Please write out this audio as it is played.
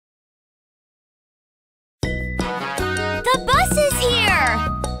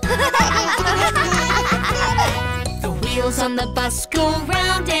wheels on the bus go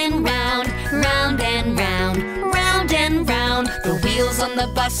round and round, round and round, round and round. The wheels on the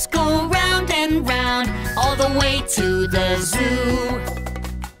bus go round and round, all the way to the zoo.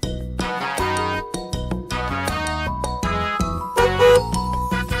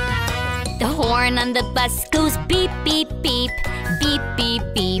 The horn on the bus goes beep, beep, beep, beep, beep,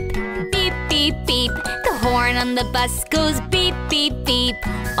 beep, beep, beep, beep. The horn on the bus goes beep, beep, beep,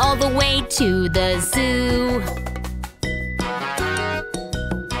 all the way to the zoo.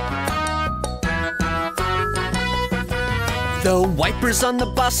 The wipers on the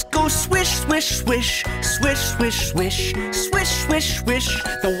bus go swish, swish, swish, swish, swish, swish, swish, swish, swish.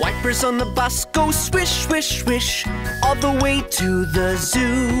 The wipers on the bus go swish, swish, swish, all the way to the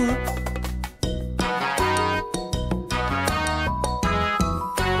zoo.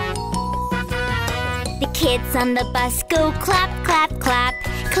 The kids on the bus go clap, clap, clap,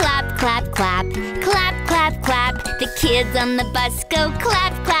 clap, clap, clap, clap, clap, clap. The kids on the bus go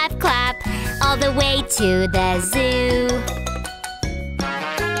clap, clap, clap, all the way to the zoo.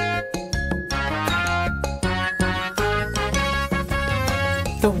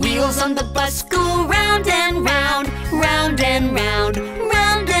 The wheels on the bus go round and round, round and round,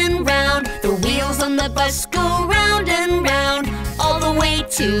 round and round. The wheels on the bus go round and round, all the way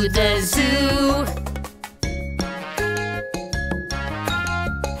to the zoo.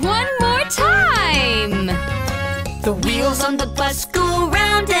 One more time! The wheels on the bus go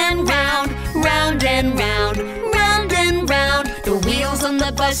round and round, round and round, round and round. The wheels on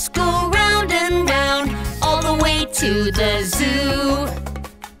the bus go round and round, all the way to the zoo.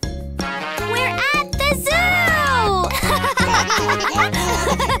 We're at the zoo!